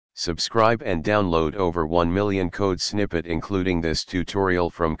Subscribe and download over 1 million code snippet including this tutorial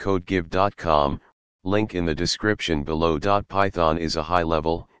from codegive.com, link in the description below. Python is a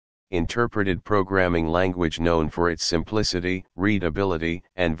high-level, interpreted programming language known for its simplicity, readability,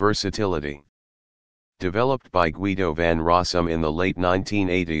 and versatility. Developed by Guido van Rossum in the late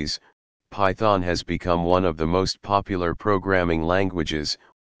 1980s, Python has become one of the most popular programming languages,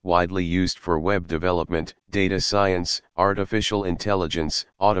 widely used for web development, data science, artificial intelligence,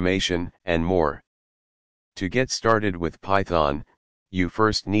 automation, and more. To get started with Python, you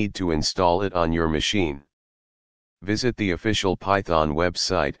first need to install it on your machine. Visit the official Python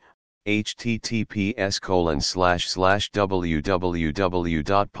website,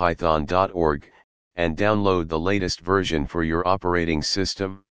 https://www.python.org, and download the latest version for your operating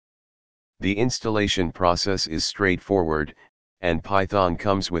system. The installation process is straightforward, and Python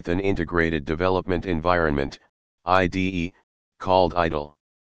comes with an integrated development environment, IDE, called IDLE.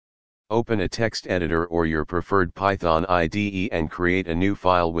 Open a text editor or your preferred Python IDE and create a new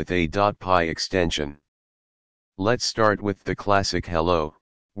file with a .py extension. Let's start with the classic Hello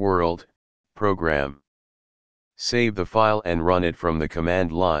World program. Save the file and run it from the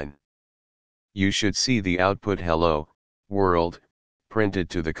command line. You should see the output Hello World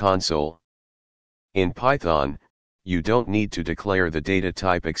printed to the console. In Python, you don't need to declare the data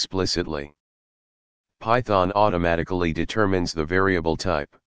type explicitly. Python automatically determines the variable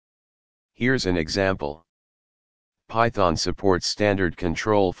type. Here's an example. Python supports standard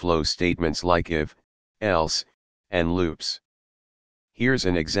control flow statements like if, else, and loops. Here's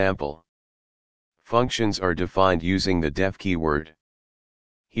an example. Functions are defined using the def keyword.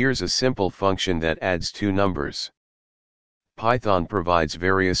 Here's a simple function that adds two numbers. Python provides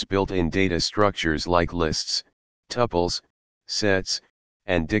various built-in data structures like lists, tuples, sets,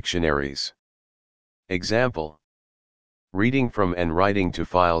 and dictionaries. Example. Reading from and writing to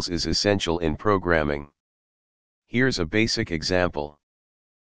files is essential in programming. Here's a basic example.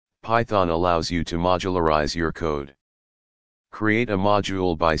 Python allows you to modularize your code. Create a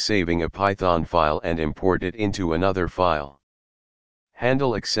module by saving a Python file and import it into another file.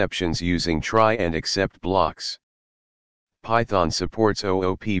 Handle exceptions using try and except blocks. Python supports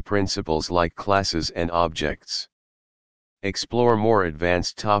OOP principles like classes and objects. Explore more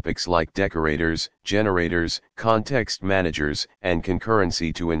advanced topics like decorators, generators, context managers, and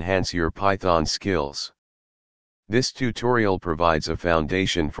concurrency to enhance your Python skills. This tutorial provides a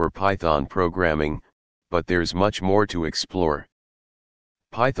foundation for Python programming, but there's much more to explore.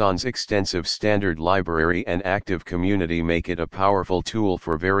 Python's extensive standard library and active community make it a powerful tool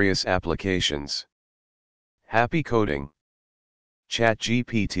for various applications. Happy coding!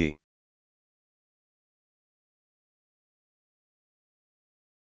 ChatGPT